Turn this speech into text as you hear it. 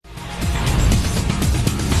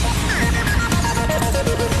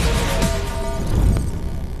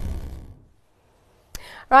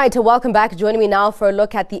Right, welcome back. Joining me now for a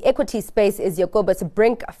look at the equity space is Jacobus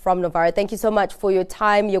Brink from Novara. Thank you so much for your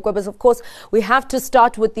time, Jacobus. Of course, we have to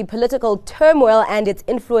start with the political turmoil and its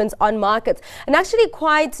influence on markets. And actually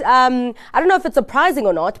quite, I don't know if it's surprising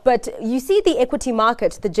or not, but you see the equity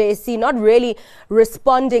market, the JSE, not really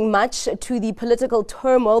responding much to the political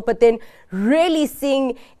turmoil, but then really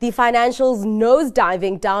seeing the financials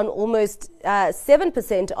nosediving down almost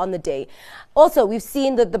 7% on the day. Also, we've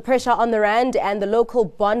seen the pressure on the rand and the local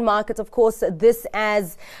bond markets. Of course, this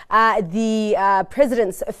as the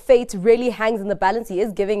president's fate really hangs in the balance. He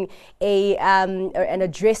is giving an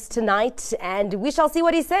address tonight, and we shall see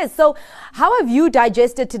what he says. So how have you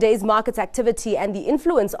digested today's markets activity and the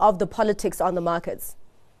influence of the politics on the markets?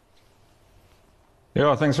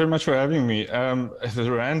 Yeah, thanks very much for having me. The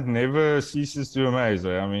rand never ceases to amaze.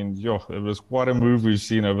 I mean, it was quite a move we've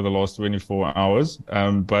seen over the last 24 hours.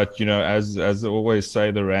 But, as I always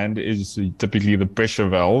say, the rand is typically the pressure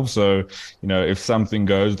valve. So, if something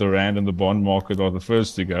goes, the rand and the bond market are the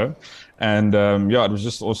first to go. And it was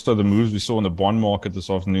just also the moves we saw in the bond market this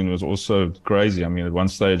afternoon was also crazy. I mean, at one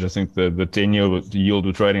stage, I think the 10-year yield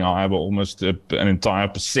was trading high by almost an entire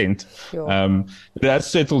percent. Sure. That's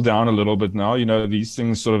settled down a little bit now. These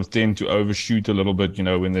things sort of tend to overshoot a little bit,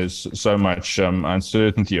 when there's so much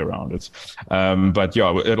uncertainty around it. But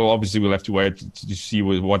we'll have to wait to see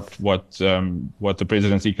what the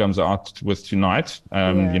presidency comes out with tonight.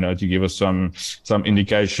 To give us some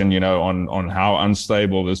indication, on how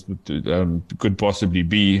unstable this could possibly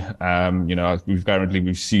be.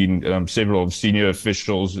 We've seen several senior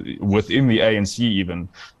officials within the ANC even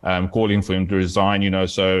calling for him to resign.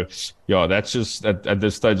 So that's just at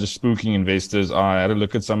this stage just spooking investors. I had a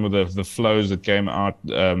look at some of the flows that came out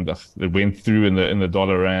that went through in the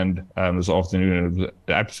dollar rand this afternoon, and it was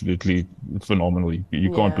absolutely phenomenal.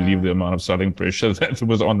 You can't believe the amount of selling pressure that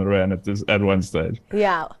was on the rand at one stage.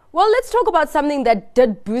 Yeah. Well, let's talk about something that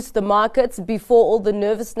did boost the markets before all the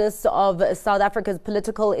nervousness of South Africa's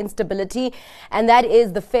political instability, and that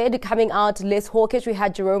is the Fed coming out less hawkish. We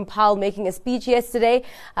had Jerome Powell making a speech yesterday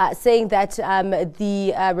saying that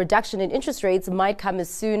the reduction in interest rates might come as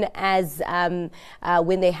soon as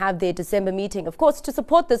when they have their December meeting. Of course, to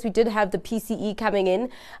support this, we did have the PCE coming in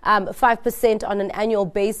 5% on an annual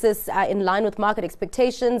basis in line with market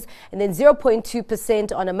expectations, and then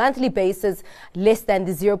 0.2% on a monthly basis, less than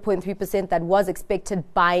the 0.3% that was expected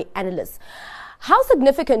by analysts. How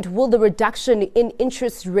significant will the reduction in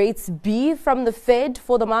interest rates be from the Fed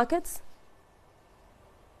for the markets?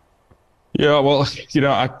 Yeah, well,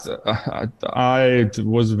 I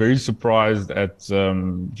was very surprised at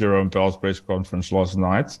Jerome Powell's press conference last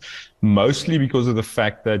night, mostly because of the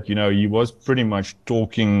fact that, he was pretty much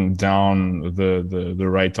talking down the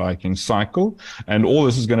rate hiking cycle. And all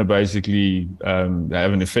this is going to basically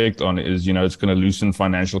have an effect on is, it's going to loosen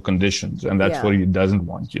financial conditions. And that's what he doesn't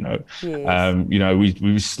want, Yes.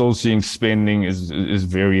 We're still seeing spending is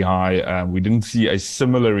very high. We didn't see a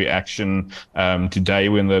similar reaction today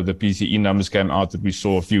when the PCE numbers came out that we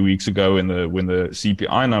saw a few weeks ago when the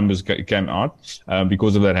CPI numbers came out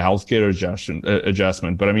because of that healthcare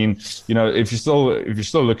adjustment. But I mean, if you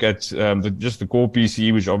still look at just the core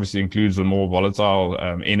PCE, which obviously includes the more volatile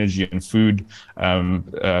energy and food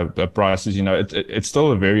prices, it's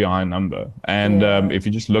still a very high number. And if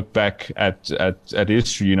you just look back at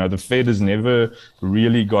history, the Fed has never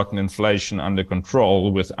really gotten inflation under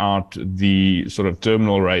control without the sort of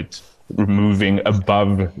terminal rate moving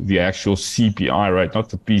above the actual CPI rate, not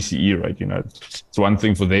the PCE rate. It's one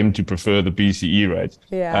thing for them to prefer the PCE rate.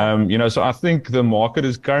 So I think the market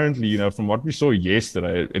is currently, from what we saw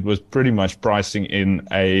yesterday, it was pretty much pricing in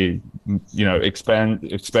a,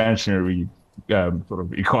 expansionary sort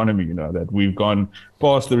of economy, that we've gone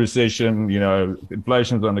past the recession,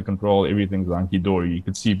 inflation's under control, everything's hunky-dory. You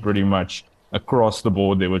could see pretty much across the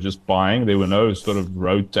board, they were just buying. There were no sort of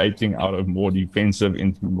rotating out of more defensive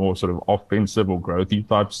into more sort of offensive or growthy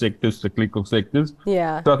type sectors, cyclical sectors.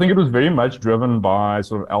 Yeah. So I think it was very much driven by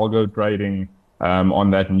sort of algo trading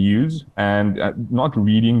on that news and not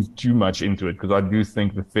reading too much into it, because I do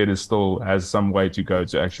think the Fed still has some way to go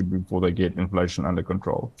to actually before they get inflation under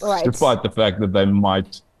control. Right. Despite the fact that they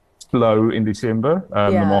might slow in December.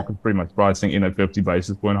 The market's pretty much pricing in a 50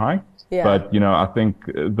 basis point hike. Yeah. But, I think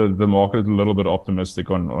the market is a little bit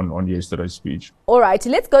optimistic on yesterday's speech. All right,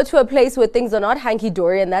 let's go to a place where things are not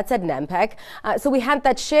hanky-dory, and that's at Nampak. So we had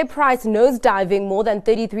that share price nosediving more than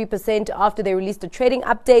 33% after they released a trading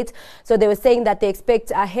update. So they were saying that they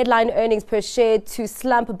expect headline earnings per share to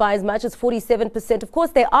slump by as much as 47%. Of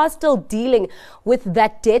course, they are still dealing with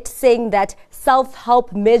that debt, saying that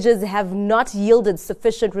self-help measures have not yielded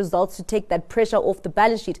sufficient results to take that pressure off the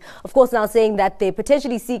balance sheet. Of course, now saying that they're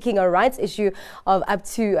potentially seeking a rights issue of up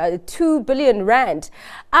to 2 billion rand.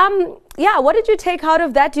 Yeah, what did you take out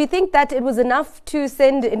of that? Do you think that it was enough to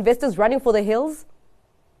send investors running for the hills?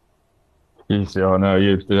 Yes, yeah, no,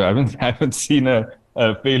 I haven't seen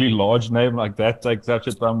a fairly large name like that take such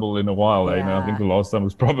a tumble in a while. Yeah. I think the last time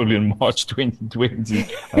was probably in March 2020,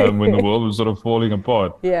 when the world was sort of falling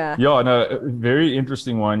apart. Yeah. Yeah, no, very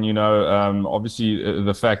interesting one. Obviously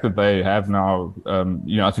the fact that they have now,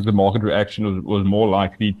 I think the market reaction was more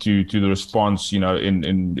likely to the response, in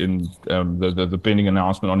the pending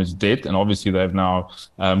announcement on his debt, and obviously they've now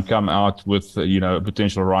come out with a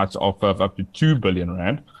potential rights offer of up to 2 billion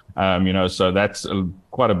rand. So that's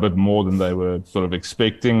quite a bit more than they were sort of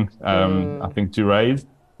expecting, I think, to raise.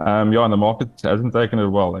 And the market hasn't taken it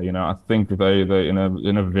well. I think they're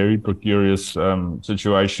in a very precarious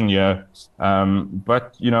situation here.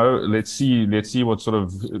 But let's see what sort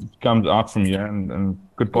of comes out from here, and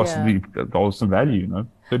could possibly hold some value.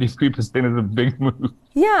 33% is a big move.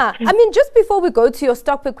 Yeah, I mean, just before we go to your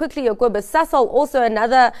stock pick quickly, Yokobus, Sasol, also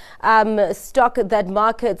another stock that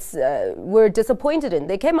markets were disappointed in.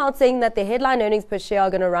 They came out saying that their headline earnings per share are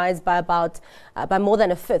going to rise by by more than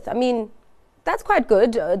a fifth. I mean, that's quite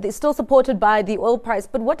good. They're still supported by the oil price.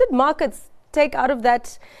 But what did markets take out of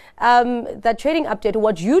that trading update, or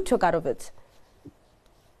what you took out of it?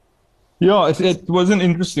 Yeah, it was an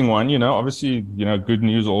interesting one. Obviously, good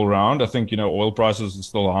news all around. I think, oil prices are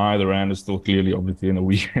still high. The rand is still clearly, obviously, a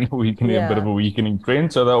bit of a weakening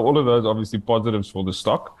trend. So all of those obviously positives for the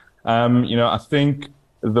stock. I think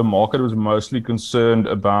the market was mostly concerned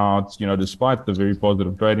about, despite the very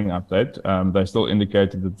positive trading update, they still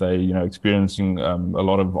indicated that they, experiencing a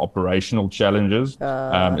lot of operational challenges,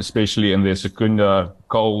 especially in their Secunda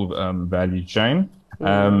coal value chain.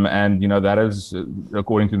 And, that has,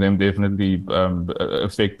 according to them, definitely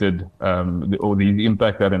affected the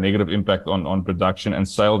impact, had a negative impact on production and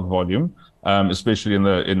sales volume, especially in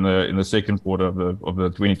the second quarter of the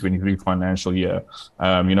 2023 financial year.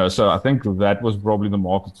 So I think that was probably the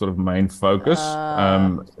market's sort of main focus.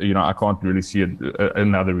 I can't really see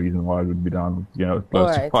another reason why it would be down,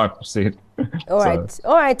 close to 5%.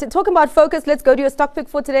 All right. Talking about focus, let's go to your stock pick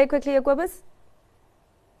for today quickly, Yokobus.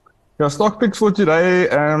 Yeah, stock picks for today,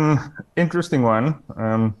 interesting one.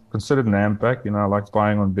 Considered Nampak, I like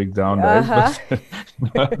buying on big down days,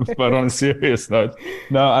 but on a serious note.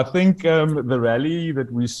 No, I think the rally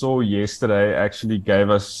that we saw yesterday actually gave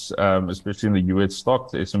us, especially in the US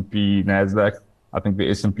stocks, the S&P, NASDAQ, I think the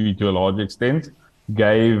S&P to a large extent,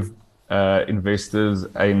 gave investors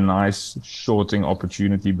a nice shorting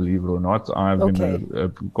opportunity, believe it or not. I've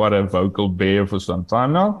been quite a vocal bear for some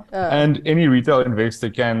time now. And any retail investor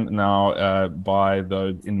can now buy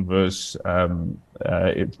those inverse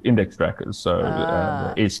index trackers. So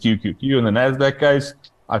the SQQQ in the NASDAQ case,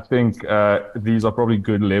 I think these are probably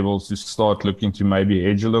good levels to start looking to maybe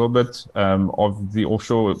hedge a little bit of the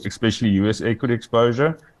offshore, especially US equity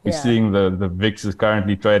exposure. We're seeing the VIX is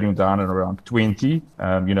currently trading down at around 20.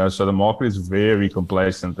 So the market is very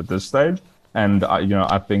complacent at this stage. And,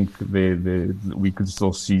 I think we could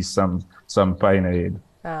still see some pain ahead.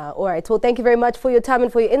 All right. Well, thank you very much for your time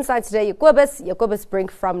and for your insights today. Yokobus Brink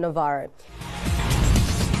from Novaro.